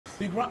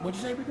Big Ron, what'd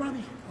you say, Big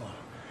Ronnie? Oh.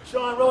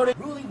 Sean wrote it.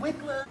 Rudy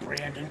Wickler,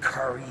 Brandon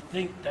Curry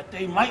think that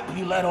they might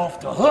be let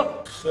off the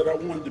hook. Said I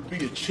wanted to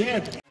be a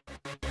champion.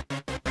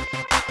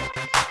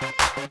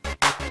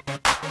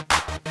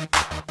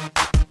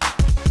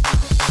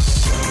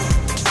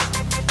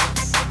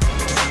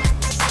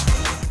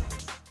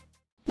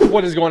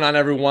 What is going on,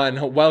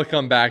 everyone?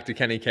 Welcome back to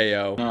Kenny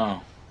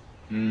KO.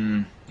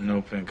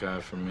 No pink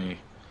eye for me.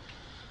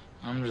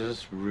 I'm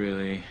just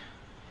really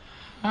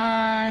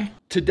high.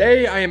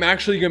 Today, I am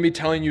actually going to be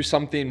telling you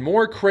something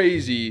more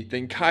crazy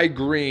than Kai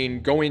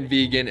Greene going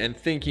vegan and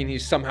thinking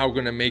he's somehow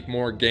going to make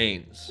more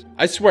gains.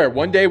 I swear,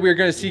 one day we're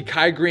going to see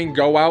Kai Greene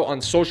go out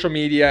on social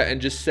media and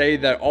just say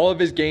that all of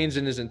his gains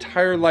in his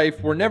entire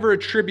life were never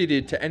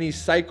attributed to any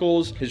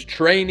cycles, his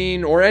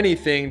training, or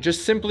anything,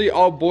 just simply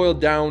all boiled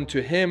down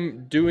to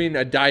him doing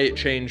a diet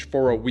change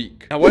for a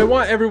week. Now, what I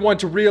want everyone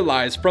to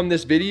realize from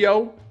this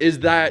video is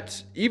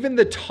that even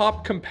the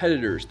top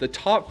competitors, the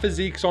top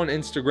physiques on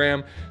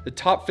Instagram, the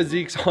top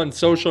physiques on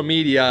social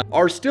media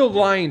are still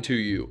lying to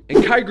you.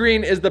 And Kai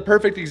Greene is the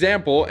perfect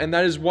example, and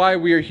that is why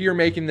we are here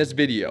making this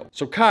video.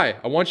 So Kai,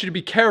 I want you to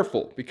be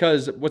careful,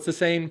 because what's the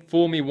saying?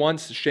 Fool me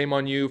once, shame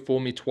on you.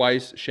 Fool me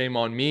twice, shame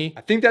on me.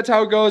 I think that's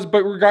how it goes,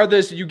 but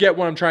regardless, you get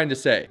what I'm trying to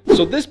say.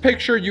 So this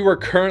picture you are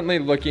currently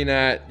looking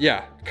at,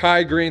 yeah,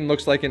 Kai Greene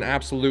looks like an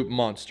absolute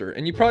monster,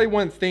 and you probably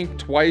wouldn't think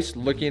twice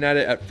looking at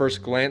it at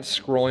first glance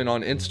scrolling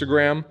on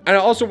Instagram. And I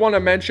also want to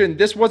mention,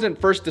 this wasn't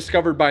first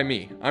discovered by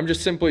me. I'm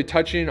just simply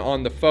touching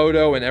on the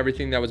photo and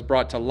everything that was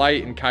brought to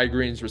light in Kai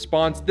Greene's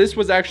response. This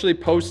was actually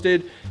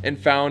posted and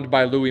found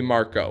by Louis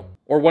Marco,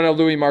 or one of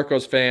Louis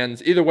Marco's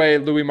fans. Either way,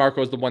 Louis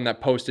Marco is the one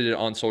that posted it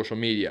on social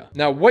media.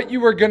 Now, what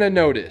you are gonna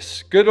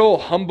notice, good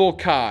old humble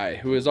Kai,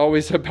 who is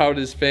always about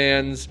his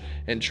fans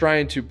and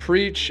trying to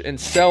preach and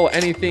sell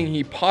anything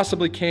he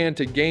possibly can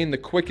to gain the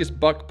quickest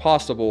buck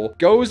possible,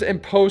 goes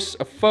and posts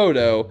a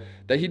photo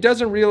that he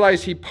doesn't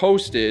realize he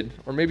posted,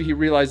 or maybe he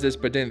realized this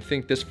but didn't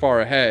think this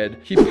far ahead.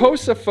 He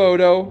posts a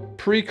photo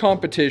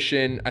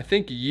pre-competition, I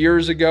think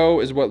years ago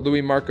is what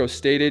Louis Marco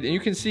stated, and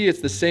you can see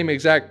it's the same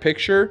exact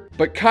picture,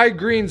 but Kai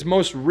Greene's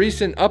most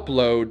recent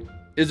upload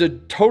is a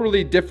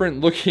totally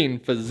different looking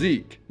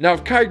physique. Now,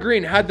 if Kai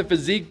Greene had the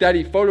physique that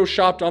he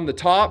photoshopped on the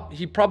top,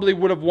 he probably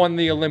would have won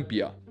the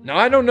Olympia. Now,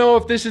 I don't know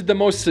if this is the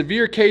most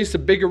severe case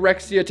of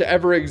bigorexia to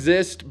ever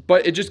exist,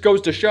 but it just goes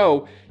to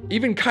show,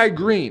 even Kai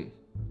Greene,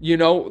 you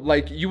know,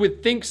 like, you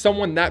would think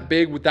someone that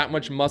big with that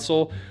much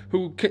muscle,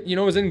 who, you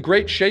know, is in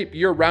great shape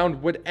year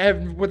round, would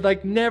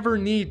like never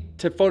need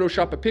to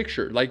Photoshop a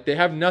picture. Like, they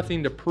have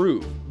nothing to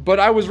prove.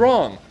 But I was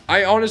wrong.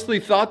 I honestly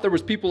thought there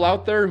was people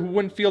out there who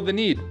wouldn't feel the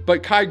need.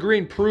 But Kai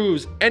Greene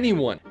proves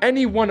anyone,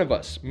 any one of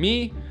us,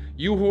 me,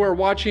 you who are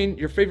watching,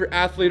 your favorite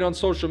athlete on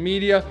social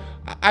media,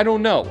 I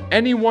don't know.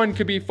 Anyone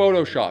could be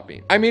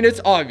photoshopping. I mean, it's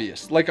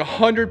obvious, like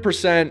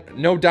 100%,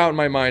 no doubt in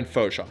my mind,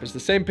 Photoshop. It's the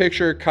same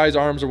picture. Kai's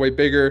arms are way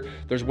bigger.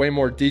 There's way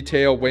more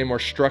detail, way more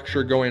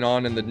structure going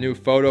on in the new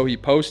photo he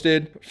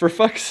posted. For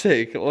fuck's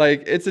sake,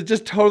 like, it's a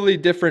just totally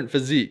different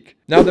physique.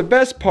 Now, the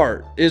best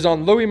part is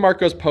on Louis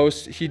Marco's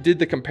post, he did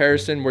the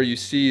comparison where you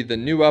see the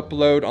new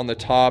upload on the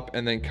top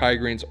and then Kai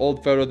Greene's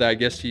old photo that I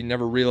guess he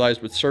never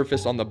realized would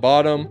surface on the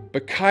bottom.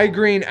 But Kai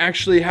Greene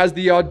actually has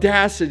the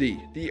audacity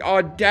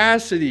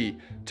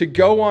to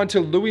go onto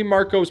Louis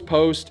Marco's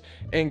post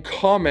and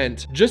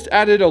comment, just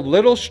added a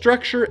little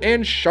structure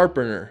and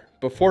sharpener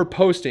before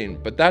posting,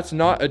 but that's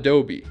not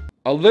Adobe.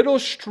 A little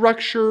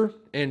structure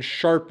and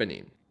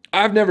sharpening.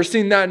 I've never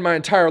seen that in my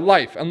entire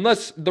life,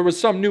 unless there was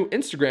some new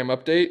Instagram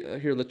update.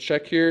 Here, let's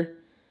check here.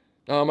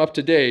 Up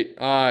to date.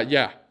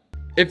 Yeah.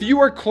 If you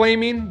are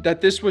claiming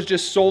that this was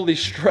just solely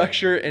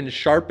structure and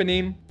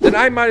sharpening, then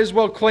I might as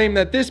well claim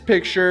that this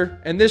picture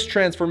and this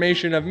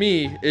transformation of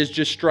me is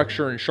just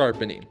structure and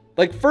sharpening.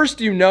 Like, first,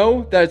 you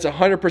know that it's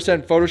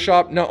 100%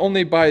 Photoshop, not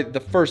only by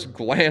the first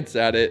glance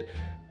at it,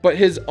 but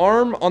his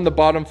arm on the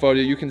bottom photo,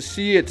 you can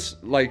see it's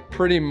like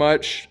pretty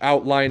much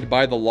outlined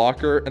by the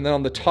locker. And then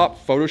on the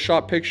top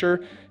Photoshop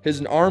picture,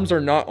 his arms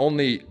are not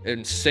only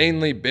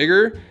insanely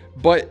bigger,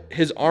 but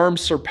his arm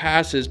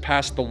surpasses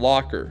past the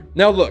locker.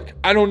 Now look,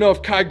 I don't know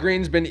if Kai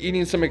Greene's been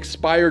eating some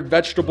expired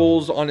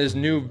vegetables on his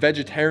new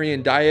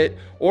vegetarian diet,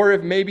 or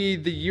if maybe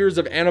the years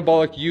of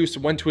anabolic use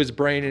went to his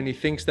brain and he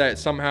thinks that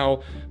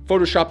somehow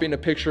photoshopping a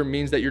picture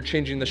means that you're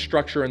changing the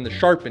structure and the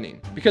sharpening.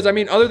 Because I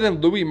mean, other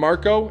than Louis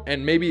Marco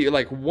and maybe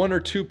like one or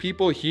two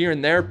people here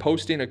and there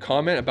posting a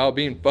comment about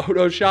being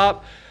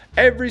photoshopped,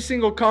 every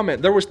single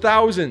comment, there was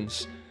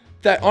thousands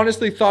that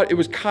honestly thought it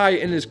was Kai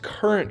in his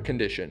current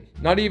condition.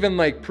 Not even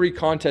like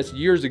pre-contest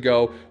years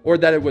ago, or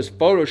that it was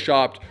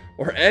photoshopped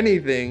or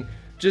anything.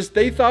 Just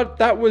they thought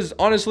that was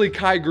honestly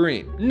Kai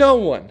Greene. No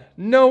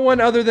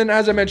one other than,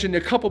 as I mentioned,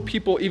 a couple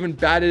people even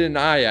batted an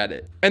eye at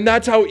it. And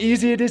that's how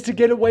easy it is to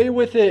get away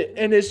with it.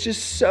 And it's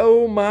just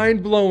so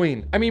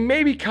mind-blowing. I mean,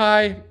 maybe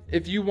Kai,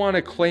 if you want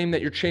to claim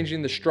that you're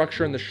changing the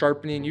structure and the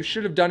sharpening, you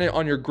should have done it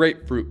on your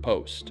grapefruit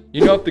post.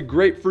 You know, if the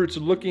grapefruit's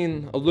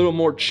looking a little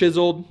more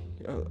chiseled,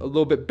 a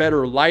little bit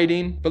better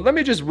lighting. But let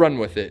me just run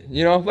with it.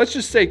 You know, let's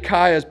just say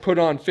Kai has put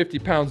on 50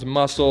 pounds of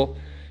muscle.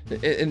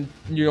 and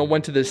you know,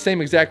 went to the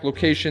same exact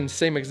location,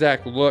 same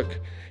exact look,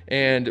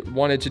 and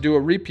wanted to do a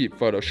repeat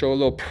photo, show a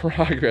little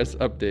progress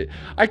update.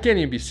 I can't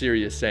even be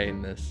serious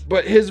saying this.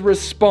 But his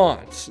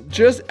response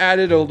just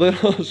added a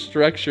little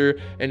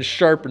structure and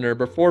sharpener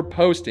before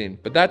posting,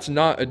 but that's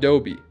not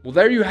Adobe. Well,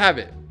 there you have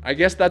it. I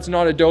guess that's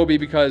not Adobe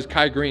because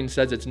Kai Greene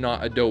says it's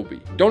not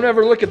Adobe. Don't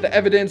ever look at the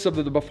evidence of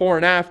the before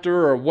and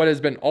after or what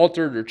has been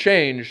altered or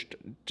changed.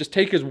 Just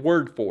take his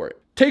word for it.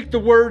 Take the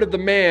word of the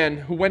man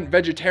who went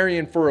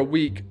vegetarian for a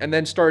week and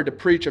then started to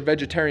preach a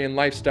vegetarian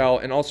lifestyle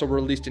and also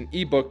released an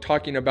ebook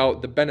talking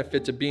about the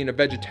benefits of being a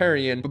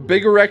vegetarian. But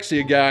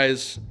bigorexia,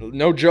 guys,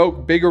 no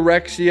joke,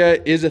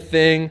 bigorexia is a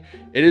thing.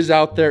 It is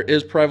out there,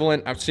 is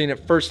prevalent. I've seen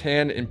it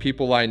firsthand in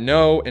people I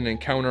know and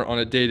encounter on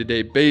a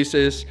day-to-day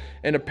basis.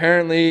 And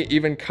apparently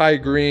even Kai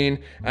Greene,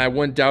 I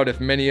wouldn't doubt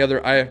if many other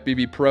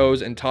IFBB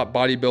pros and top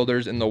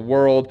bodybuilders in the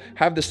world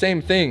have the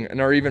same thing and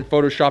are even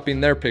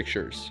photoshopping their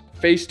pictures.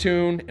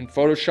 Facetune and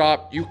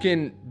Photoshop, you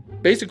can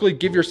basically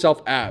give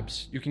yourself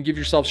abs. You can give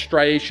yourself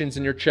striations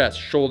in your chest,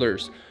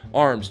 shoulders,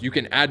 arms. You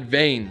can add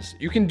veins.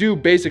 You can do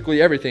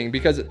basically everything,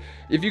 because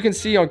if you can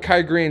see on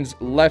Kai Greene's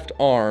left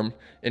arm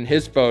in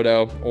his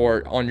photo,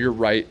 or on your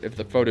right if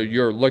the photo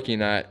you're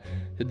looking at,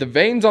 the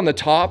veins on the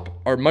top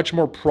are much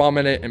more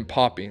prominent and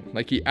popping,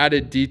 like he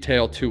added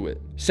detail to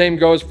it. Same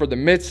goes for the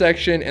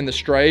midsection and the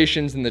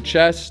striations in the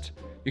chest.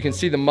 You can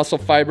see the muscle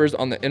fibers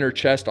on the inner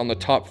chest on the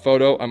top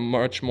photo are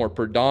much more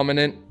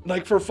predominant.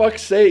 Like, for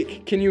fuck's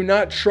sake, can you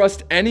not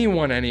trust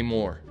anyone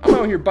anymore? I'm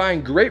out here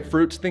buying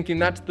grapefruits thinking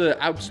that's the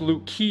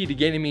absolute key to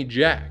getting me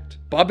jacked.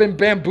 But I've been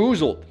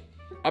bamboozled.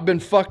 I've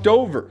been fucked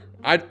over.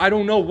 I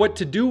don't know what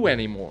to do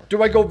anymore.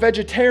 Do I go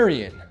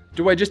vegetarian?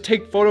 Do I just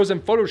take photos in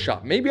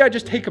Photoshop? Maybe I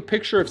just take a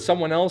picture of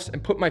someone else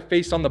and put my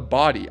face on the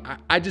body.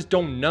 I just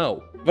don't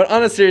know. But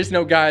on a serious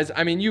note, guys,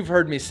 I mean, you've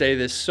heard me say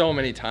this so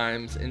many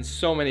times in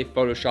so many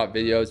Photoshop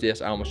videos.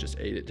 Yes, I almost just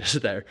ate it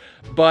just there.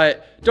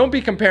 But don't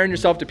be comparing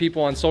yourself to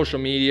people on social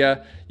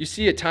media. You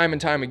see it time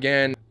and time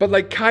again. But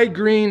like Kai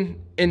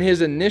Greene in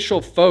his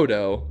initial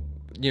photo,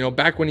 you know,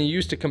 back when he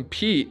used to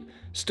compete,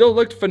 still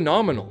looked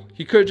phenomenal.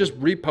 He could have just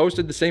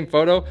reposted the same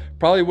photo,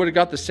 probably would have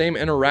got the same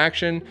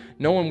interaction.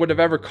 No one would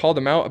have ever called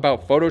him out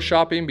about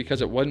photoshopping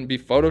because it wouldn't be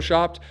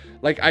photoshopped.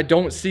 Like, I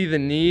don't see the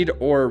need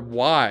or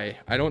why.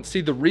 I don't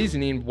see the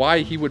reasoning why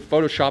he would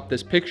Photoshop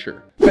this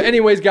picture. But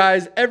anyways,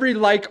 guys, every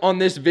like on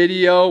this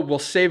video will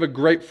save a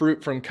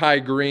grapefruit from Kai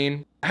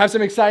Greene. I have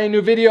some exciting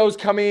new videos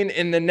coming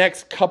in the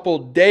next couple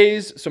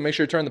days, so make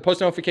sure to turn on the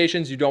post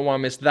notifications. You don't want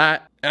to miss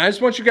that. And I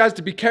just want you guys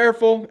to be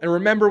careful, and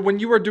remember, when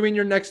you are doing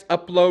your next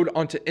upload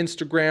onto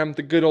Instagram,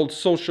 the good old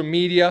social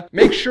media,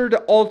 make sure to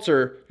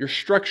alter your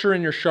structure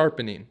and your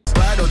sharpening.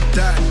 Ride or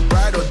die,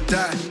 ride or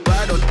die,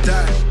 ride or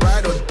die,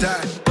 ride or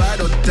die.